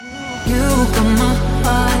You got my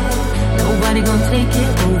heart, nobody gon' take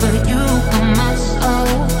it over. You got my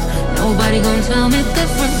soul, nobody gon' tell me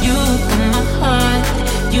different. You got my heart,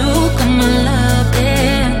 you got my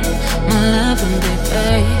loving,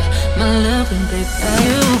 baby, my loving, baby.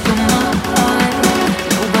 You got my heart,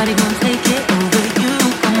 nobody gon' take it over. You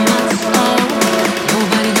got my soul,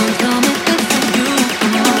 nobody gon' tell me different. You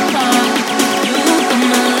got my heart, you got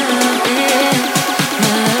my loving,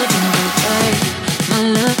 baby, my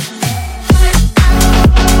love.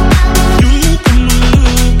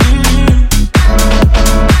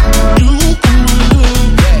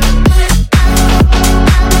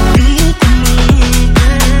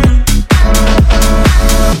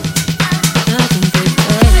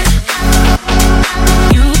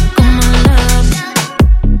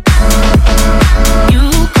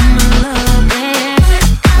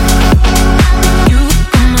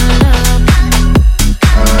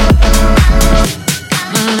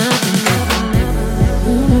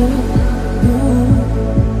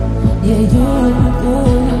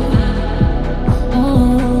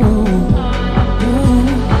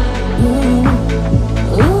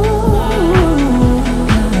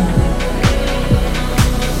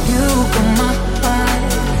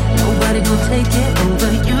 Take it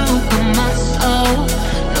over, you got my soul,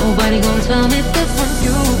 nobody gon' tell me different.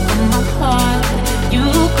 You got my heart, you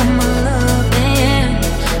got my loving,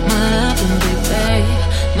 baby,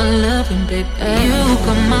 my loving, baby. You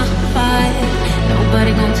got my heart,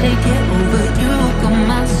 nobody gon' take it over. You got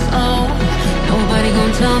my soul, nobody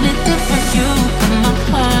gon' tell me different. You